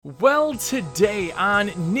Well, today on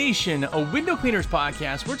Nation, a window cleaners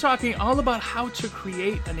podcast, we're talking all about how to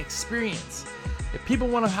create an experience. If people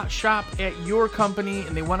want to shop at your company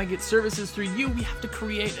and they want to get services through you, we have to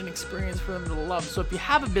create an experience for them to love. So if you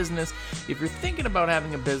have a business, if you're thinking about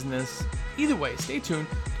having a business, either way, stay tuned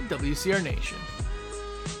to WCR Nation.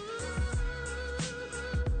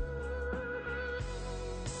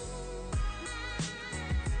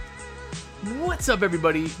 What's up,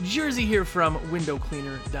 everybody? Jersey here from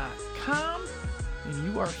windowcleaner.com, and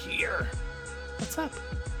you are here. What's up?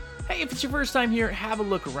 Hey, if it's your first time here, have a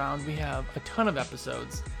look around. We have a ton of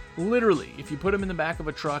episodes. Literally, if you put them in the back of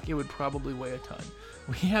a truck, it would probably weigh a ton.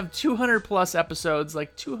 We have 200 plus episodes,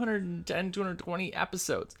 like 210, 220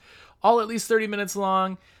 episodes, all at least 30 minutes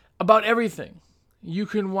long, about everything. You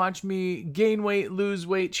can watch me gain weight, lose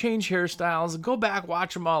weight, change hairstyles, go back,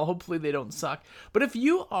 watch them all. Hopefully they don't suck. But if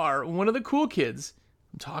you are one of the cool kids,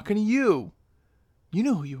 I'm talking to you. You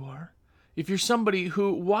know who you are. If you're somebody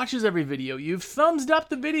who watches every video, you've thumbs up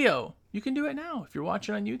the video. You can do it now if you're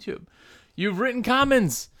watching on YouTube. You've written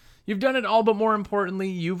comments. You've done it all, but more importantly,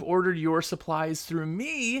 you've ordered your supplies through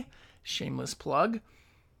me. Shameless plug.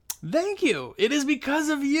 Thank you. It is because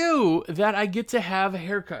of you that I get to have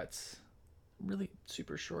haircuts. Really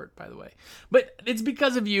super short, by the way. But it's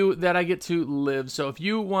because of you that I get to live. So if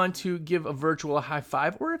you want to give a virtual high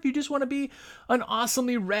five, or if you just want to be an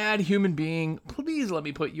awesomely rad human being, please let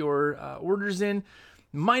me put your orders in.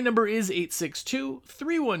 My number is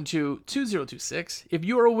 862-312-2026. If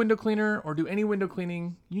you are a window cleaner or do any window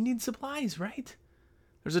cleaning, you need supplies, right?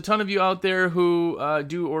 There's a ton of you out there who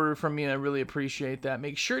do order from me, and I really appreciate that.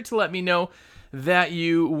 Make sure to let me know that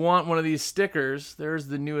you want one of these stickers. There's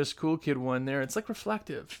the newest cool kid one there. It's like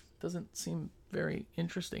reflective. Doesn't seem very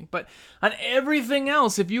interesting. But on everything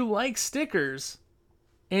else, if you like stickers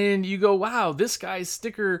and you go, wow, this guy's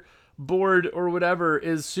sticker board or whatever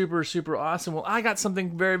is super, super awesome. Well, I got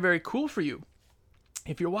something very, very cool for you.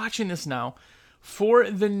 If you're watching this now, for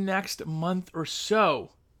the next month or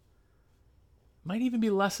so, might even be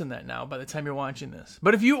less than that now by the time you're watching this.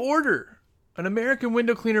 But if you order an American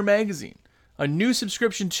Window Cleaner magazine, a new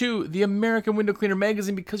subscription to the American Window Cleaner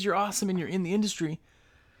magazine because you're awesome and you're in the industry,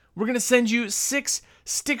 we're going to send you 6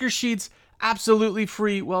 sticker sheets absolutely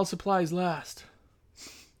free while supplies last.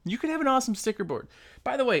 You could have an awesome sticker board.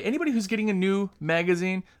 By the way, anybody who's getting a new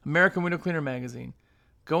magazine, American Window Cleaner magazine,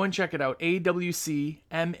 go and check it out,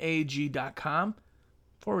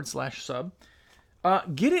 awcmag.com/sub.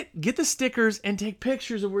 Get the stickers and take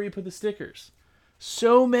pictures of where you put the stickers.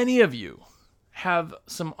 So many of you have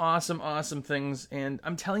some awesome things, and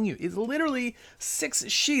I'm telling you, it's literally 6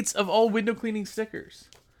 sheets of all window cleaning stickers.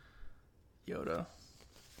 Yoda.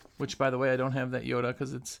 Which, by the way, I don't have that Yoda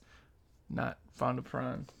because it's not found a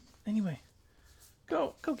prawn. Anyway,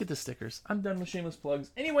 go get the stickers. I'm done with shameless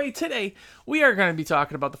plugs. Anyway, today we are going to be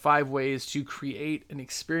talking about the 5 ways to create an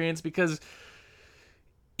experience, because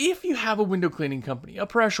if you have a window cleaning company, a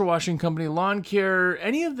pressure washing company, lawn care,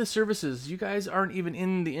 any of the services, you guys aren't even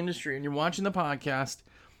in the industry and you're watching the podcast,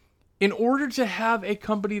 in order to have a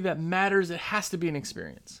company that matters, it has to be an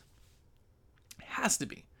experience. It has to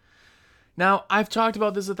be. Now, I've talked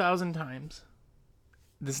about this 1,000 times,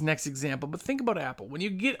 this next example, but think about Apple. When you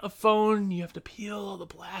get a phone, you have to peel the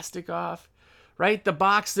plastic off, right? The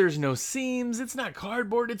box, there's no seams. It's not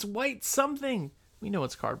cardboard. It's white something. We know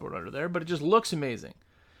it's cardboard under there, but it just looks amazing.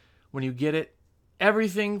 When you get it,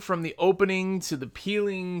 everything from the opening to the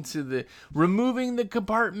peeling to the removing the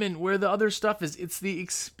compartment where the other stuff is, it's the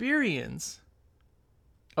experience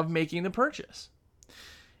of making the purchase.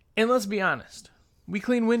 And let's be honest, we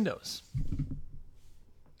clean windows.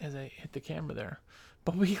 As I hit the camera there.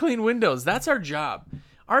 But we clean windows. That's our job.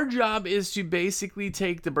 Our job is to basically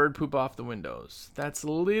take the bird poop off the windows. That's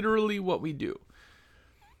literally what we do.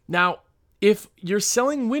 Now, if you're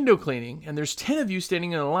selling window cleaning and there's 10 of you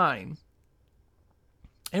standing in a line,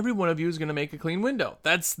 every one of you is going to make a clean window.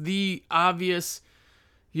 That's the obvious,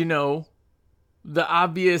 the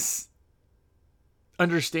obvious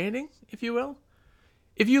understanding, if you will.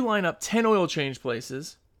 If you line up 10 oil change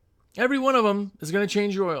places, every one of them is going to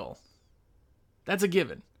change your oil. That's a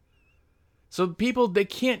given. So people, they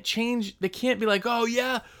can't be like, oh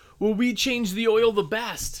yeah, well, we change the oil the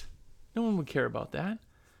best. No one would care about that.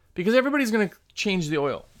 Because everybody's going to change the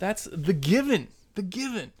oil. That's the given. The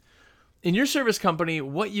given. In your service company,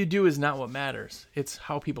 what you do is not what matters. It's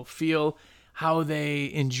how people feel, how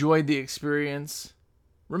they enjoyed the experience.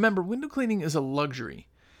 Remember, window cleaning is a luxury.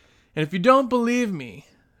 And if you don't believe me,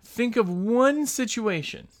 think of one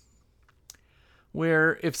situation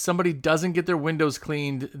where if somebody doesn't get their windows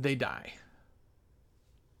cleaned, they die.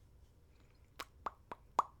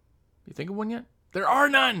 You think of one yet? There are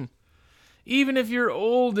none. Even if you're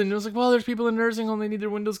old and it's like, well, there's people in nursing home, they need their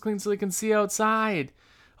windows cleaned so they can see outside.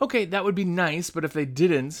 Okay, that would be nice, but if they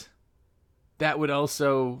didn't, that would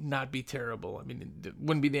also not be terrible. I mean, it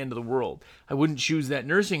wouldn't be the end of the world. I wouldn't choose that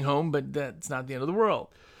nursing home, but that's not the end of the world.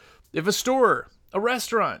 If a store, a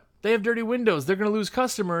restaurant, they have dirty windows, they're going to lose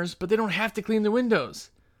customers, but they don't have to clean the windows,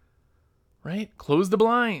 right? Close the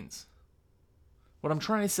blinds. What I'm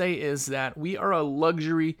trying to say is that we are a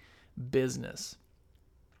luxury business.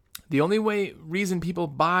 The only reason people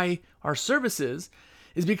buy our services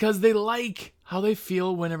is because they like how they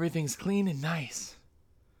feel when everything's clean and nice,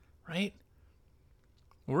 right?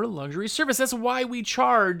 We're a luxury service. That's why we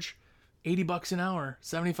charge $80 an hour,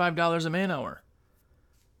 $75 a man hour.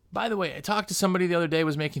 By the way, I talked to somebody the other day,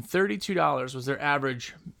 was making $32 was their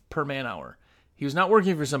average per man hour. He was not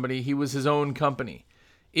working for somebody. He was his own company.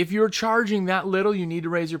 If you're charging that little, you need to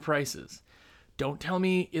raise your prices. Don't tell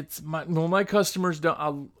me my customers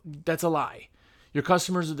don't. That's a lie. Your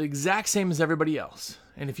customers are the exact same as everybody else.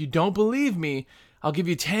 And if you don't believe me, I'll give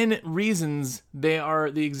you 10 reasons they are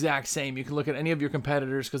the exact same. You can look at any of your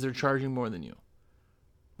competitors because they're charging more than you,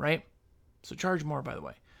 right? So charge more, by the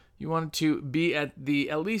way. You want to be at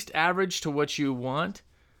least average to what you want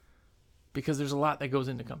because there's a lot that goes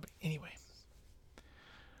into company. Anyway.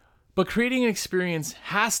 But creating an experience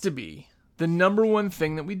has to be the number one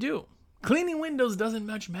thing that we do. Cleaning windows doesn't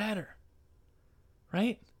much matter,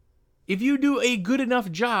 right? If you do a good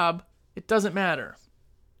enough job, it doesn't matter.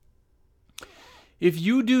 If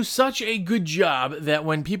you do such a good job that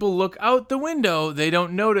when people look out the window, they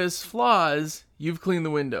don't notice flaws, you've cleaned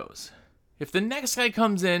the windows. If the next guy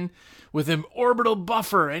comes in with an orbital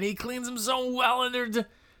buffer and he cleans them so well and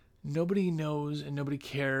nobody knows and nobody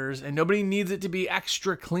cares and nobody needs it to be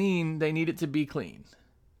extra clean, they need it to be clean.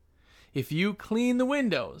 If you clean the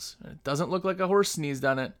windows and it doesn't look like a horse sneezed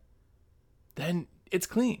on it, then it's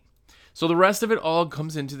clean. So the rest of it all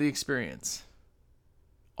comes into the experience.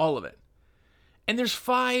 All of it. And there's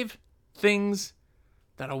 5 things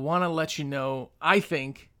that I want to let you know I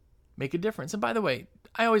think make a difference. And by the way,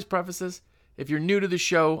 I always preface this. If you're new to the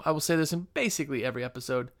show, I will say this in basically every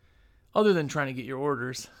episode, other than trying to get your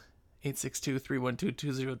orders.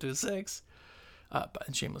 862-312-2026.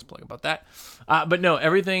 And shameless plug about that. But no,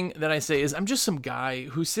 everything that I say is I'm just some guy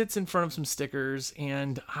who sits in front of some stickers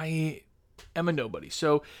and I am a nobody.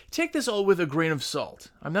 So take this all with a grain of salt.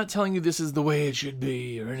 I'm not telling you this is the way it should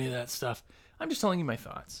be or any of that stuff. I'm just telling you my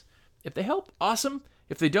thoughts. If they help, awesome.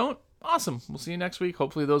 If they don't, awesome. We'll see you next week.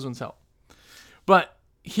 Hopefully those ones help. But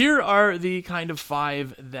here are the kind of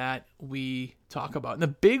 5 that we talk about. And the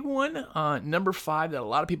big one, number 5, that a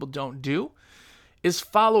lot of people don't do is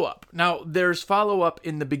follow-up. Now, there's follow-up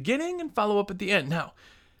in the beginning and follow-up at the end. Now,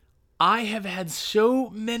 I have had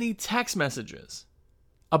so many text messages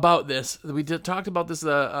about this. We talked about this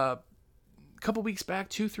a couple weeks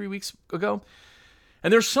back, 2-3 weeks ago.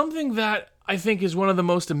 And there's something that I think is one of the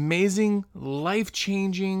most amazing,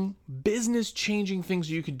 life-changing, business-changing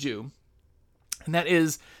things you could do. And that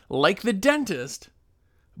is, like the dentist,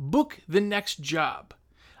 book the next job.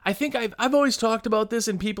 I think I've always talked about this,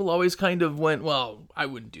 and people always kind of went, well, I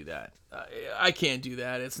wouldn't do that. I can't do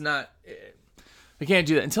that. I can't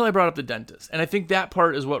do that until I brought up the dentist. And I think that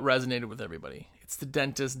part is what resonated with everybody. It's the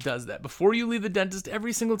dentist does that. Before you leave the dentist,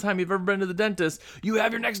 every single time you've ever been to the dentist, you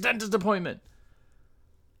have your next dentist appointment.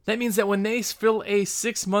 That means that when they fill a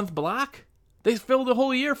 6-month block, they fill the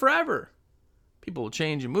whole year forever. People will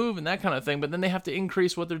change and move and that kind of thing, but then they have to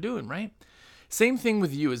increase what they're doing, right? Same thing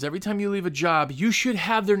with you is every time you leave a job, you should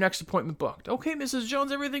have their next appointment booked. Okay, Mrs.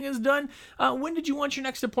 Jones, everything is done. When did you want your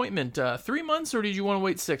next appointment? 3 months or did you want to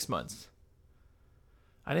wait 6 months?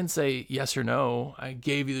 I didn't say yes or no. I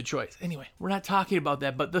gave you the choice. Anyway, we're not talking about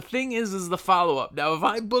that, but the thing is the follow-up. Now, if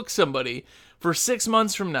I book somebody for 6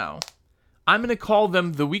 months from now, I'm going to call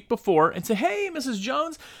them the week before and say, hey, Mrs.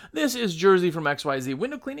 Jones, this is Jersey from XYZ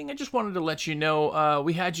Window Cleaning. I just wanted to let you know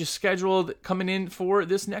we had you scheduled coming in for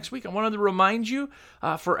this next week. I wanted to remind you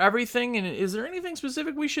for everything. And is there anything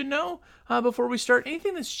specific we should know before we start?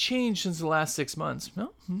 Anything that's changed since the last 6 months?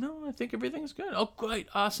 No, I think everything's good. Oh, great.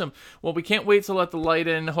 Awesome. Well, we can't wait to let the light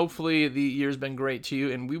in. Hopefully the year's been great to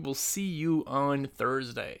you, and we will see you on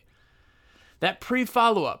Thursday. That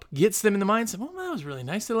pre-follow-up gets them in the mindset, well, that was really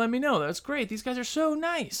nice to let me know. That's great. These guys are so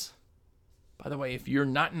nice. By the way, if you're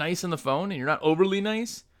not nice on the phone and you're not overly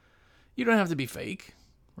nice, you don't have to be fake,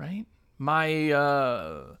 right? My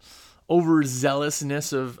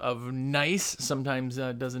overzealousness of nice sometimes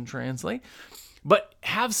doesn't translate. But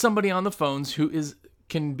have somebody on the phones who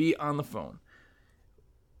can be on the phone.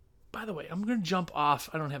 By the way, I'm going to jump off.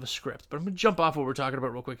 I don't have a script, but I'm going to jump off what we're talking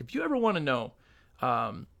about real quick. If you ever want to know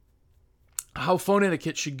how phone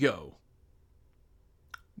etiquette should go.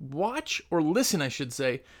 Watch or listen, I should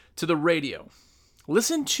say, to the radio.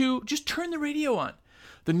 Just turn the radio on.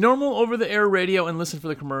 The normal over-the-air radio and listen for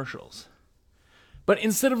the commercials. But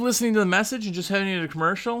instead of listening to the message and just having it a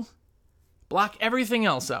commercial, block everything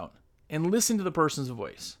else out and listen to the person's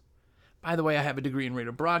voice. By the way, I have a degree in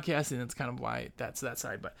radio broadcasting. That's kind of why that's that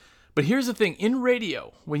side. But here's the thing. In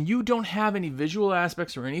radio, when you don't have any visual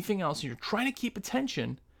aspects or anything else, and you're trying to keep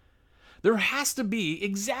attention, there has to be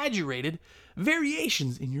exaggerated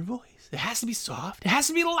variations in your voice. It has to be soft. It has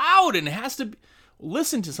to be loud. And it has to be...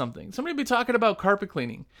 Listen to something. Somebody will be talking about carpet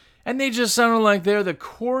cleaning, and they just sounded like they're the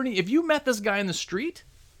corny... If you met this guy in the street,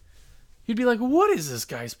 you'd be like, what is this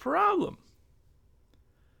guy's problem?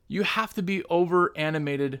 You have to be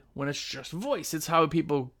over-animated when it's just voice. It's how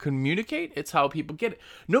people communicate. It's how people get it.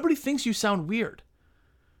 Nobody thinks you sound weird.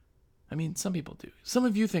 I mean, some people do. Some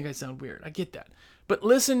of you think I sound weird. I get that. But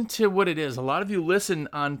listen to what it is. A lot of you listen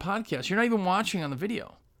on podcasts. You're not even watching on the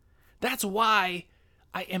video. That's why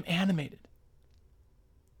I am animated.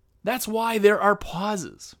 That's why there are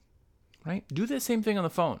pauses, right? Do the same thing on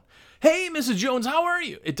the phone. Hey, Mrs. Jones, how are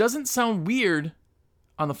you? It doesn't sound weird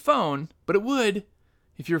on the phone, but it would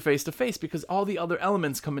if you're face-to-face, because all the other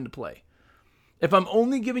elements come into play. If I'm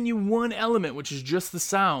only giving you one element, which is just the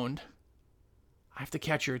sound, I have to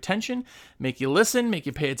catch your attention, make you listen, make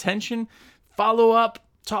you pay attention, follow up,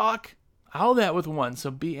 talk, all that with one,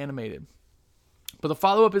 so be animated. But the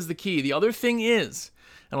follow-up is the key. The other thing is,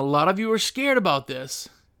 and a lot of you are scared about this,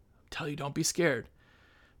 I tell you, don't be scared,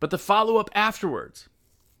 but the follow-up afterwards,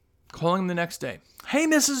 calling them the next day. Hey,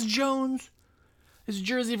 Mrs. Jones. This is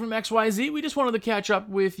Jersey from XYZ. We just wanted to catch up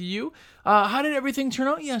with you. How did everything turn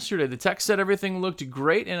out yesterday? The text said everything looked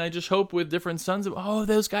great, and I just hope with different sons,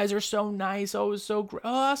 those guys are so nice. Oh, it was so great.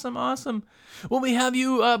 Awesome. Well, we have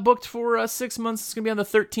you booked for 6 months. It's going to be on the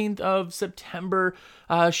 13th of September.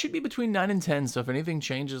 Should be between 9 and 10, so if anything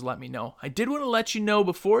changes, let me know. I did want to let you know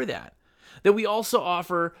before that we also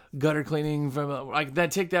offer gutter cleaning from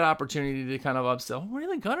take that opportunity to kind of upsell.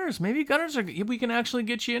 Really, gutters? Maybe gutters we can actually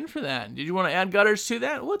get you in for that. Did you want to add gutters to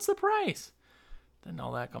that? What's the price? Then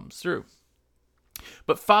all that comes through.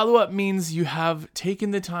 But follow-up means you have taken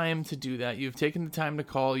the time to do that. You've taken the time to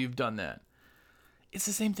call. You've done that. It's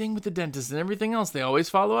the same thing with the dentist and everything else. They always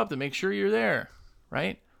follow up to make sure you're there,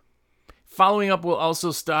 right? Following up will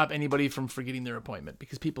also stop anybody from forgetting their appointment,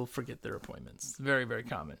 because people forget their appointments. It's very, very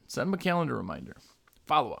common. Send them a calendar reminder.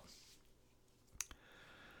 Follow up.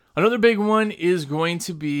 Another big one is going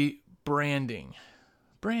to be branding.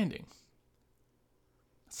 Branding.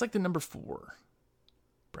 It's like the number 4.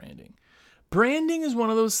 Branding. Branding is one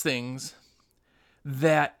of those things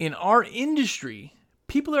that in our industry,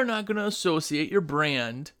 people are not going to associate your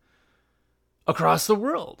brand across the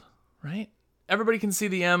world, right? Everybody can see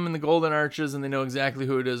the M and the golden arches, and they know exactly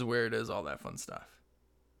who it is, where it is, all that fun stuff.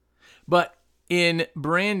 But in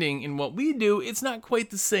branding, in what we do, it's not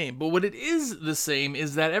quite the same. But what it is the same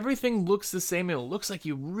is that everything looks the same. It looks like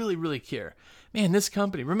you really, really care. Man, this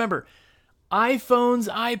company, remember, iPhones,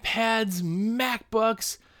 iPads,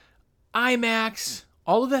 MacBooks, iMacs,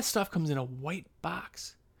 all of that stuff comes in a white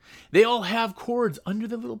box. They all have cords under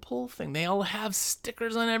the little pull thing. They all have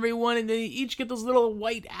stickers on every one, and they each get those little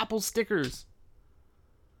white Apple stickers.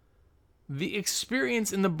 The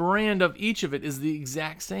experience and the brand of each of it is the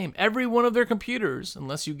exact same. Every one of their computers,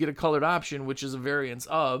 unless you get a colored option, which is a variance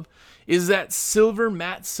of, is that silver,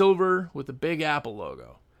 matte silver with a big Apple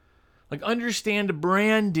logo. Like, understand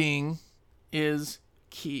branding is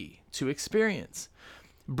key to experience.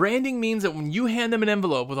 Branding means that when you hand them an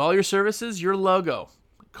envelope with all your services, your logo,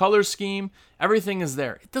 color scheme, everything is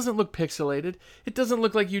there. It doesn't look pixelated. It doesn't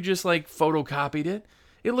look like you just photocopied it.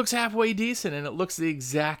 It looks halfway decent, and it looks the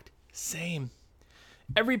exact same.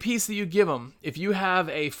 Every piece that you give them, if you have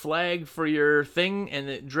a flag for your thing and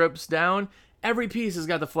it drips down, every piece has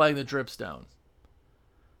got the flag that drips down.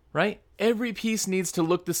 Right? Every piece needs to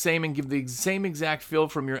look the same and give the same exact feel,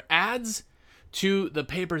 from your ads to the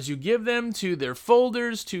papers you give them, to their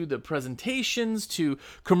folders, to the presentations, to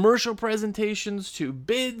commercial presentations, to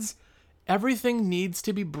bids. Everything needs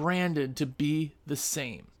to be branded to be the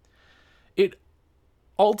same. It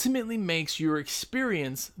ultimately makes your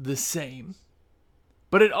experience the same,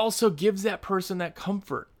 but it also gives that person that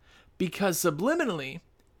comfort, because subliminally,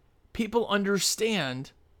 people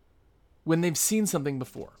understand when they've seen something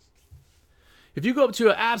before. If you go up to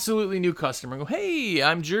an absolutely new customer and go, hey,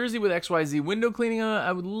 I'm Jersey with XYZ Window Cleaning.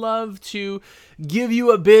 I would love to give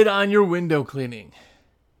you a bid on your window cleaning.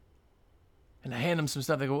 And I hand them some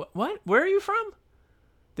stuff. They go, what? Where are you from?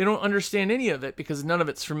 They don't understand any of it because none of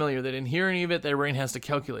it's familiar. They didn't hear any of it. Their brain has to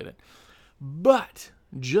calculate it. But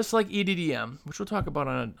just like EDDM, which we'll talk about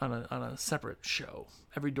on a separate show,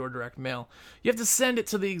 every door direct mail, you have to send it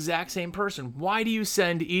to the exact same person. Why do you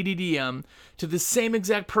send EDDM to the same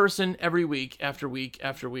exact person every week after week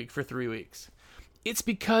after week for 3 weeks? It's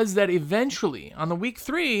because that eventually, on the week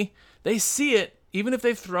 3, they see it, even if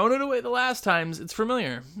they've thrown it away the last times, it's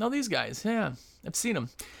familiar. No, these guys, yeah, I've seen them.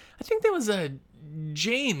 I think there was a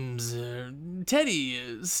James,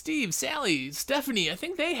 Teddy, Steve, Sally, Stephanie, I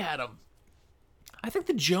think they had them. I think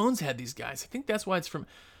the Jones had these guys. I think that's why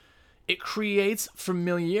it creates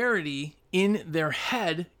familiarity in their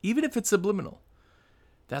head, even if it's subliminal.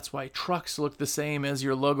 That's why trucks look the same as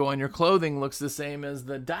your logo on your clothing, looks the same as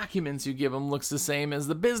the documents you give them, looks the same as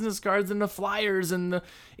the business cards and the flyers and the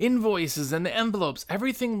invoices and the envelopes.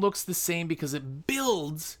 Everything looks the same because it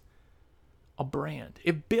builds a brand.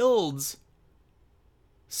 It builds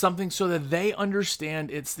something so that they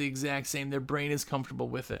understand it's the exact same. Their brain is comfortable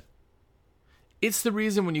with it. It's the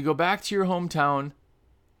reason when you go back to your hometown,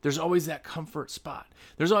 there's always that comfort spot.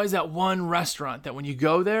 There's always that one restaurant that when you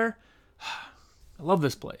go there, I love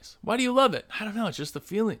this place. Why do you love it? I don't know. It's just the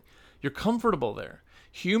feeling. You're comfortable there.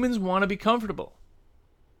 Humans want to be comfortable.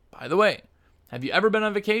 By the way, have you ever been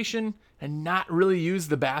on vacation and not really used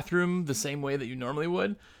the bathroom the same way that you normally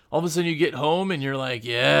would? All of a sudden you get home and you're like,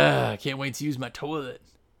 yeah, I can't wait to use my toilet.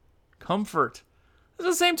 Comfort. It's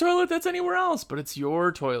the same toilet that's anywhere else, but it's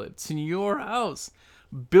your toilet. It's in your house.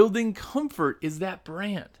 Building comfort is that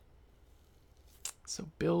brand. So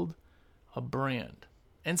build a brand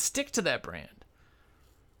and stick to that brand.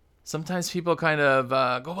 Sometimes people kind of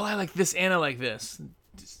go, well, I like this and I like this.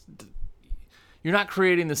 You're not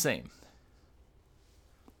creating the same.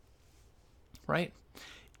 Right?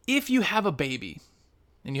 If you have a baby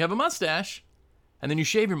and you have a mustache and then you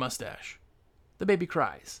shave your mustache, the baby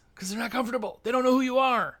cries because they're not comfortable. They don't know who you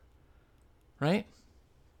are. Right?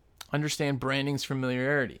 Understand branding's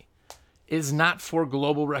familiarity. It is not for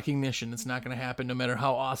global recognition. It's not going to happen no matter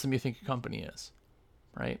how awesome you think your company is.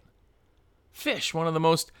 Right? Fish, one of the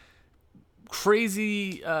most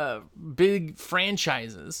crazy big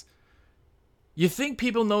franchises. You think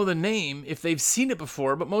people know the name if they've seen it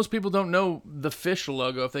before, but most people don't know the fish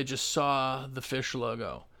logo if they just saw the fish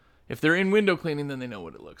logo. If they're in window cleaning, then they know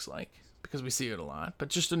what it looks like because we see it a lot. But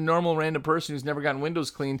just a normal random person who's never gotten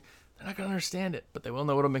windows cleaned, they're not going to understand it, but they will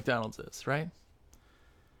know what a McDonald's is, right?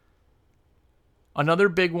 Another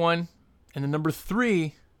big one, and the number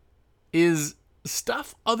 3, is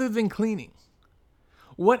stuff other than cleaning.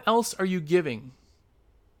 What else are you giving?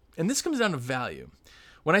 And this comes down to value.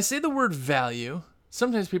 When I say the word value,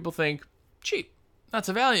 sometimes people think, cheap. That's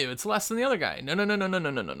a value. It's less than the other guy.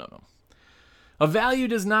 No. A value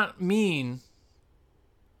does not mean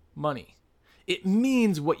money. It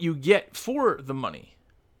means what you get for the money.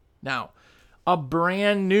 Now, a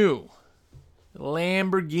brand new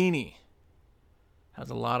Lamborghini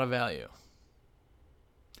has a lot of value.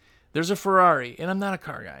 There's a Ferrari, and I'm not a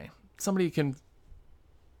car guy. Somebody can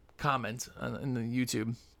comment in the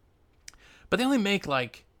YouTube. But they only make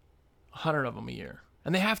like 100 of them a year.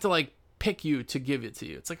 And they have to like pick you to give it to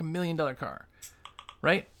you. It's like $1 million car,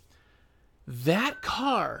 right? That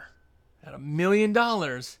car at $1 million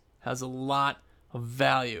has a lot of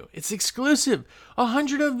value. It's exclusive.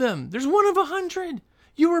 100 of them. There's one of 100.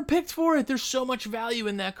 You were picked for it. There's so much value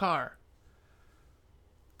in that car.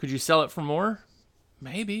 Could you sell it for more?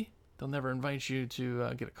 Maybe. They'll never invite you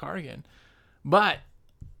to get a car again. But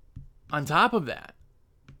on top of that,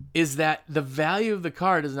 is that the value of the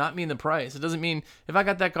car does not mean the price. It doesn't mean if I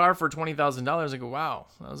got that car for $20,000, I go, wow,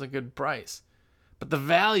 that was a good price. But the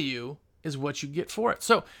value is what you get for it.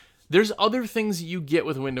 So there's other things you get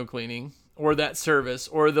with window cleaning or that service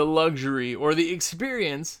or the luxury or the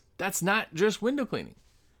experience. That's not just window cleaning,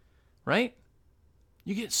 right?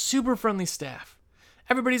 You get super friendly staff.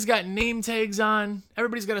 Everybody's got name tags on.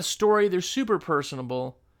 Everybody's got a story. They're super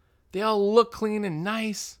personable. They all look clean and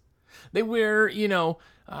nice. They wear,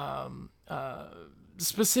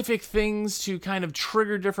 specific things to kind of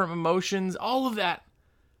trigger different emotions. All of that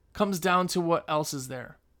comes down to what else is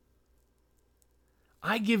there.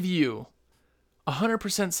 I give you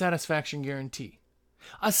 100% satisfaction guarantee.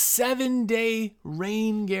 A 7-day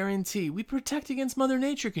rain guarantee. We protect against Mother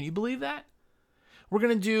Nature. Can you believe that? We're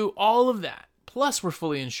going to do all of that. Plus, we're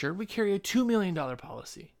fully insured. We carry a $2 million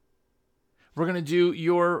policy. We're going to do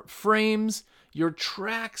your frames, your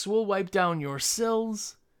tracks. We'll wipe down your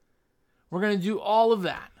sills. We're going to do all of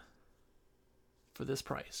that for this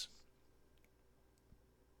price.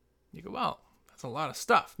 You go, wow, that's a lot of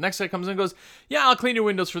stuff. Next guy comes in and goes, yeah, I'll clean your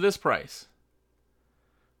windows for this price.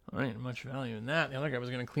 There ain't much value in that. The other guy was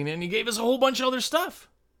going to clean it, and he gave us a whole bunch of other stuff,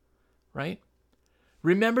 right?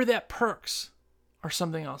 Remember that perks or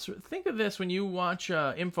something else. Think of this when you watch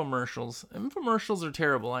infomercials. Infomercials are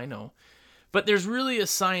terrible, I know. But there's really a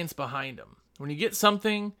science behind them. When you get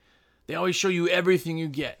something, they always show you everything you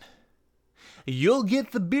get. You'll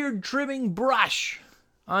get the beard trimming brush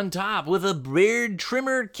on top with a beard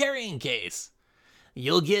trimmer carrying case.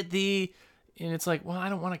 You'll get and it's like, well, I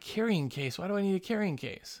don't want a carrying case. Why do I need a carrying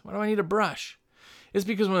case? Why do I need a brush? It's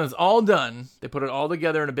because when it's all done, they put it all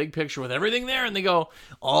together in a big picture with everything there, and they go,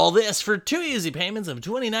 all this for 2 easy payments of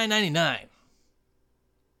 $29.99. And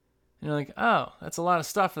you're like, oh, that's a lot of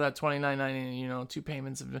stuff for that $29.99, 2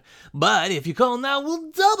 payments of. But if you call now,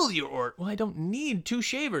 we'll double your order. Well, I don't need 2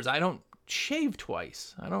 shavers. I don't shave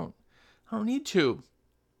twice. I don't need 2.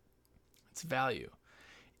 It's value.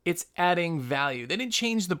 It's adding value. They didn't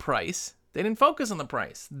change the price. They didn't focus on the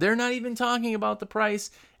price. They're not even talking about the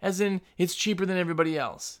price as in it's cheaper than everybody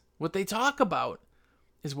else. What they talk about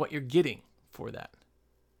is what you're getting for that.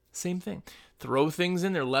 Same thing. Throw things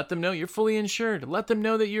in there. Let them know you're fully insured. Let them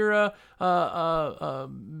know that you're a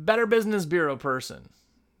Better Business Bureau person.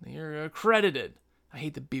 You're accredited. I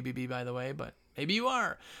hate the BBB, by the way, but maybe you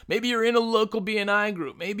are. Maybe you're in a local BNI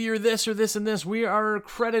group. Maybe you're this or this and this. We are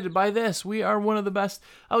accredited by this. We are one of the best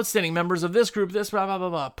outstanding members of this group, this, blah, blah, blah,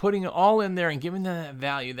 blah. Putting it all in there and giving them that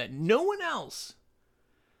value that no one else,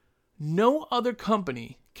 no other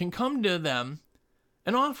company can come to them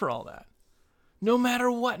and offer all that. No matter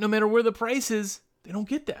what, no matter where the price is, they don't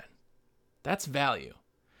get that. That's value.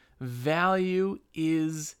 Value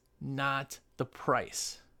is not the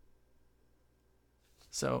price.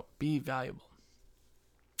 So be valuable.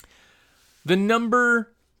 The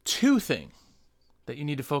number 2 thing that you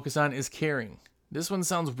need to focus on is caring. This one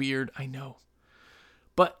sounds weird, I know.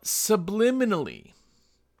 But subliminally,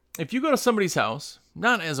 if you go to somebody's house,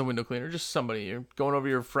 not as a window cleaner, just somebody, you're going over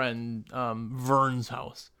your friend Vern's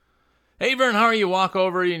house. Hey, Vern, how are you? Walk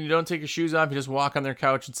over and you don't take your shoes off. You just walk on their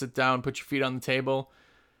couch and sit down, put your feet on the table.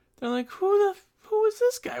 They're like, who is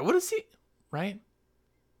this guy? What is he? Right?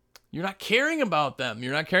 You're not caring about them.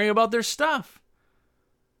 You're not caring about their stuff.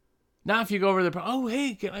 Now if you go over there, oh,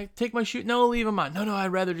 hey, can I take my shoe? No, leave them on. No,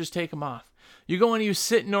 I'd rather just take them off. You go and you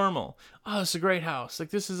sit normal. Oh, it's a great house.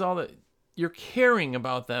 Like this is all that you're caring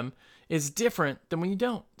about them is different than when you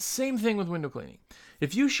don't. Same thing with window cleaning.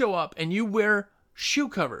 If you show up and you wear shoe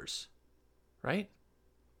covers, right?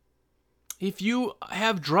 If you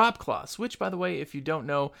have drop cloths, which, by the way, if you don't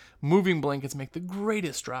know, moving blankets make the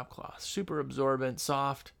greatest drop cloths. Super absorbent,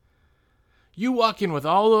 soft. You walk in with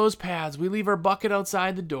all those pads. We leave our bucket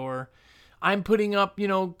outside the door. I'm putting up,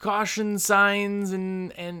 caution signs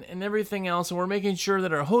and everything else. And we're making sure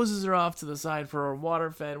that our hoses are off to the side for our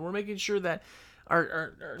water fed. We're making sure that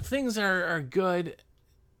our things are good.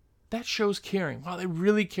 That shows caring. Wow, they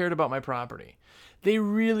really cared about my property. They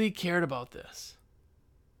really cared about this.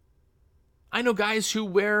 I know guys who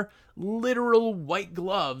wear literal white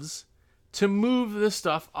gloves to move the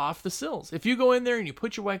stuff off the sills. If you go in there and you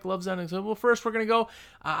put your white gloves on and say, well, first we're going to go,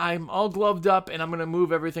 I'm all gloved up and I'm going to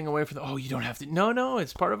move everything away from you don't have to. No,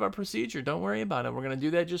 it's part of our procedure. Don't worry about it. We're going to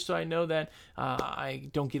do that just so I know that I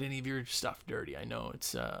don't get any of your stuff dirty. I know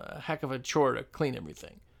it's a heck of a chore to clean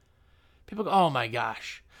everything. People go, oh my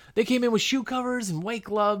gosh. They came in with shoe covers and white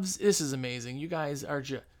gloves. This is amazing. You guys are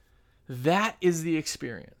that is the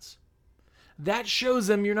experience. That shows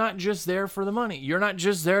them you're not just there for the money. You're not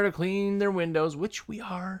just there to clean their windows, which we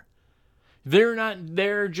are. They're not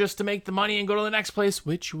there just to make the money and go to the next place,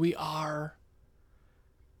 which we are.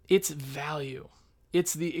 It's value.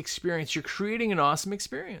 It's the experience. You're creating an awesome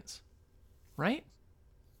experience, right?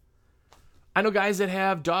 I know guys that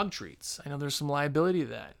have dog treats. I know there's some liability to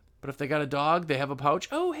that. But if they got a dog, they have a pouch.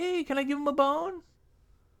 Oh, hey, can I give them a bone?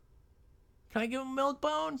 Can I give them a milk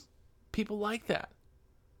bone? People like that.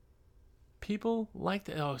 People like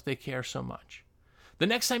that. Oh, they care so much. The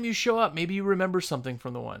next time you show up, maybe you remember something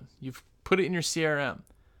from the one. You've put it in your CRM.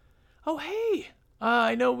 Oh, hey,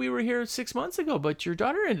 I know we were here 6 months ago, but your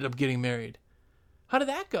daughter ended up getting married. How did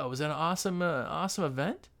that go? Was that an awesome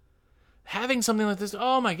event? Having something like this,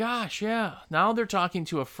 oh my gosh, yeah. Now they're talking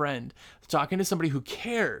to a friend. They're talking to somebody who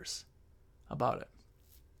cares about it.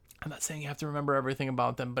 I'm not saying you have to remember everything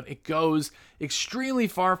about them, but it goes extremely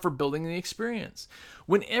far for building the experience.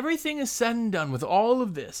 When everything is said and done with all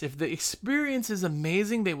of this, if the experience is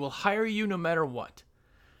amazing, they will hire you no matter what.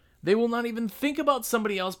 They will not even think about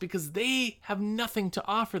somebody else because they have nothing to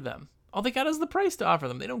offer them. All they got is the price to offer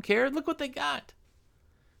them. They don't care. Look what they got.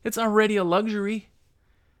 It's already a luxury.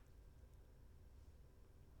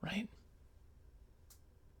 Right?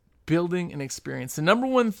 Building an experience. The number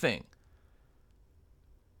one thing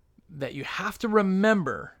that you have to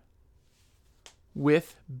remember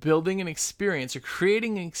with building an experience or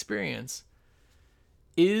creating an experience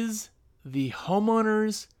is the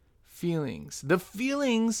homeowner's feelings. The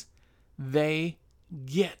feelings they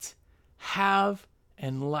get, have,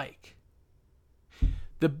 and like.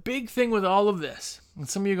 The big thing with all of this, and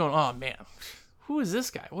some of you are going, oh man, who is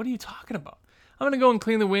this guy? What are you talking about? I'm going to go and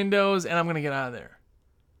clean the windows and I'm going to get out of there.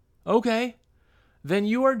 Okay, then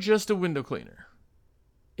you are just a window cleaner.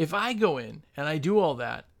 If I go in and I do all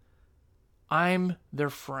that, I'm their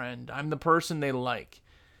friend. I'm the person they like.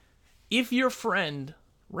 If your friend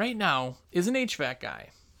right now is an HVAC guy,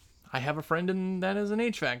 I have a friend that is an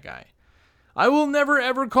HVAC guy. I will never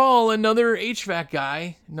ever call another HVAC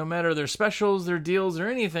guy, no matter their specials, their deals, or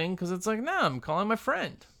anything, because it's like, nah, I'm calling my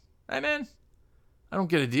friend. Hey man, I don't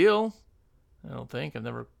get a deal. I don't think. I've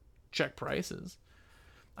never checked prices.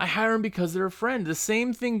 I hire them because they're a friend. The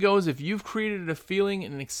same thing goes if you've created a feeling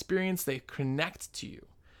and an experience they connect to you.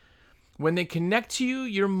 When they connect to you,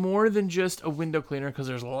 you're more than just a window cleaner, because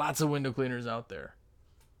there's lots of window cleaners out there.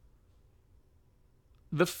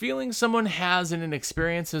 The feeling someone has in an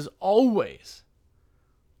experience is always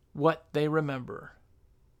what they remember.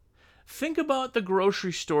 Think about the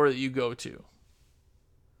grocery store that you go to.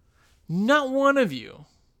 Not one of you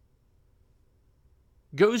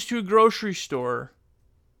goes to a grocery store,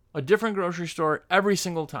 a different grocery store, every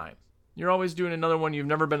single time. You're always doing another one. You've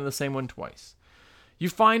never been to the same one twice. You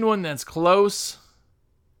find one that's close,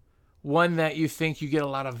 one that you think you get a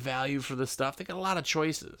lot of value for the stuff. They got a lot of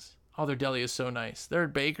choices. Oh, their deli is so nice. Their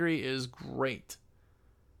bakery is great.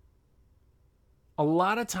 A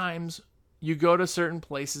lot of times you go to certain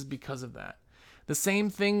places because of that. The same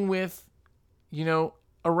thing with,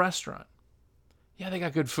 a restaurant. Yeah, they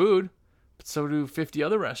got good food, but so do 50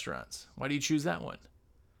 other restaurants. Why do you choose that one?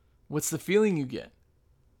 What's the feeling you get,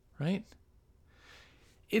 right?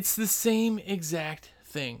 It's the same exact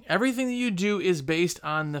thing. Everything that you do is based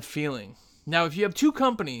on the feeling. Now, if you have two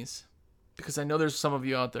companies, because I know there's some of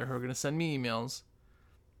you out there who are going to send me emails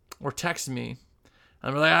or text me,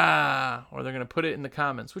 and they're like, or they're going to put it in the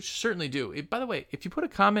comments, which you certainly do. By the way, if you put a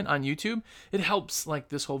comment on YouTube, it helps like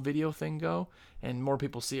this whole video thing go, and more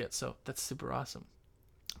people see it. So that's super awesome.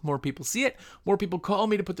 More people see it. More people call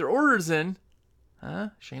me to put their orders in.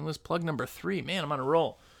 Shameless plug number 3. Man, I'm on a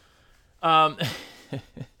roll.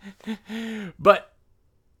 But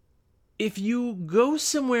if you go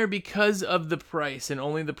somewhere because of the price and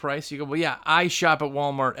only the price, you go, well, yeah, I shop at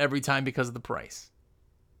Walmart every time because of the price.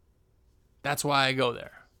 That's why I go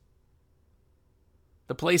there.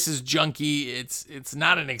 The place is junky. It's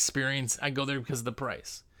not an experience. I go there because of the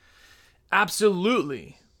price.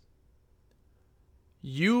 Absolutely.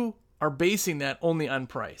 You are basing that only on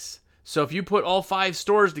price. So if you put all 5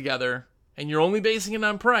 stores together and you're only basing it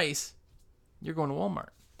on price, you're going to Walmart.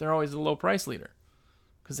 They're always the low price leader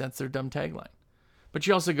because that's their dumb tagline. But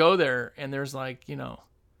you also go there and there's like,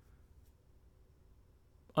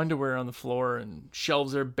 underwear on the floor and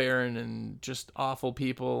shelves are barren and just awful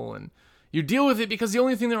people. And you deal with it because the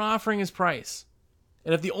only thing they're offering is price.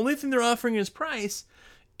 And if the only thing they're offering is price,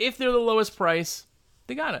 if they're the lowest price,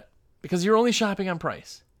 they got it because you're only shopping on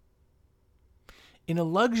price. In a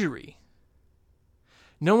luxury,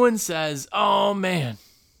 no one says, oh man,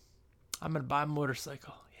 I'm going to buy a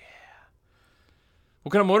motorcycle. Yeah.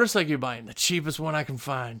 What kind of motorcycle are you buying? The cheapest one I can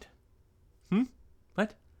find.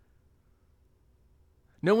 What?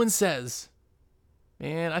 No one says,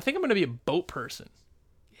 man, I think I'm going to be a boat person.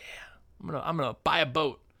 Yeah. I'm going to buy a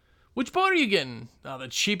boat. Which boat are you getting? Oh, the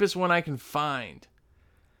cheapest one I can find.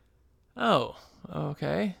 Oh,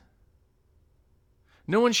 okay.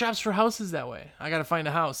 No one shops for houses that way. I got to find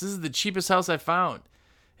a house. This is the cheapest house I found.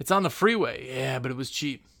 It's on the freeway. Yeah, but it was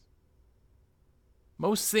cheap.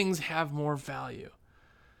 Most things have more value,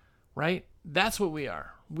 right? That's what we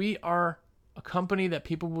are. We are a company that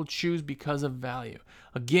people will choose because of value.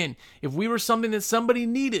 Again, if we were something that somebody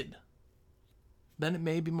needed, then it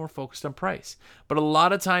may be more focused on price. But a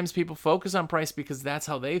lot of times people focus on price because that's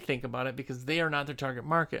how they think about it, because they are not their target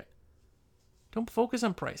market. Don't focus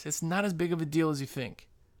on price. It's not as big of a deal as you think.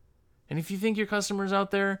 And if you think your customers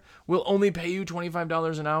out there will only pay you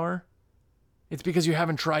 $25 an hour, it's because you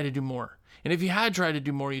haven't tried to do more. And if you had tried to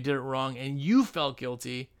do more, you did it wrong, and you felt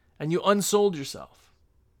guilty, and you unsold yourself.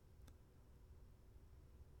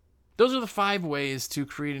 Those are the 5 ways to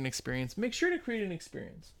create an experience. Make sure to create an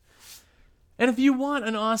experience. And if you want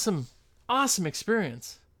an awesome, awesome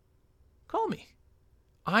experience, call me.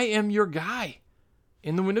 I am your guy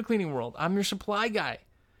in the window cleaning world. I'm your supply guy.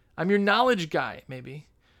 I'm your knowledge guy, maybe.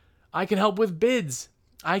 I can help with bids.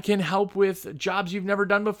 I can help with jobs you've never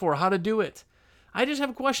done before, how to do it. I just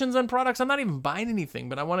have questions on products. I'm not even buying anything,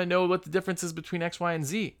 but I want to know what the difference is between X, Y, and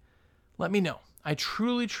Z. Let me know. I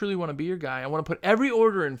truly, truly want to be your guy. I want to put every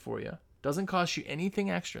order in for you. Doesn't cost you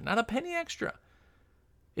anything extra, not a penny extra.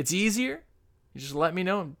 It's easier. You just let me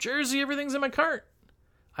know. Jersey, everything's in my cart.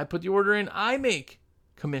 I put the order in. I make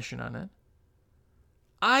commission on it.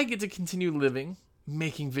 I get to continue living,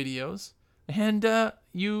 making videos, and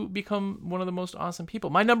you become one of the most awesome people.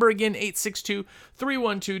 My number again,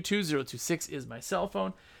 862-312-2026 is my cell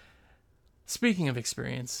phone. Speaking of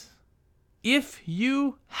experience, if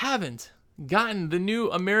you haven't gotten the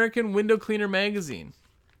new American Window Cleaner magazine,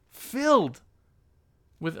 filled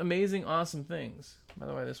with amazing, awesome things. By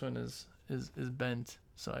the way, this one is bent,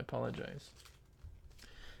 so I apologize.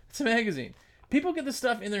 It's a magazine. People get this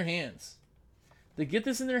stuff in their hands. They get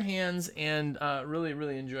this in their hands and really,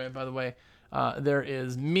 really enjoy it. By the way, there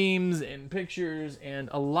is memes and pictures and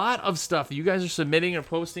a lot of stuff that you guys are submitting or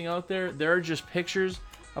posting out there. There are just pictures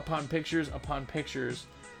upon pictures upon pictures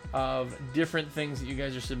of different things that you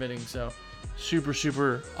guys are submitting. So super,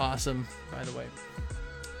 super awesome, by the way.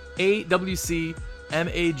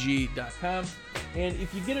 awcmag.com. And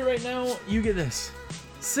if you get it right now, you get this.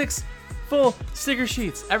 6 full sticker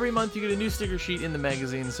sheets. Every month you get a new sticker sheet in the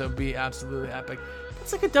magazine, so be absolutely epic.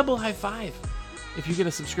 It's like a double high five if you get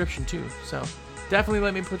a subscription too. So definitely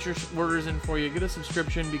let me put your orders in for you. Get a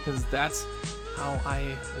subscription because that's how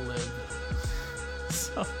I live.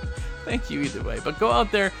 So thank you either way. But go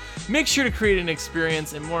out there, make sure to create an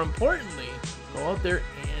experience, and more importantly, go out there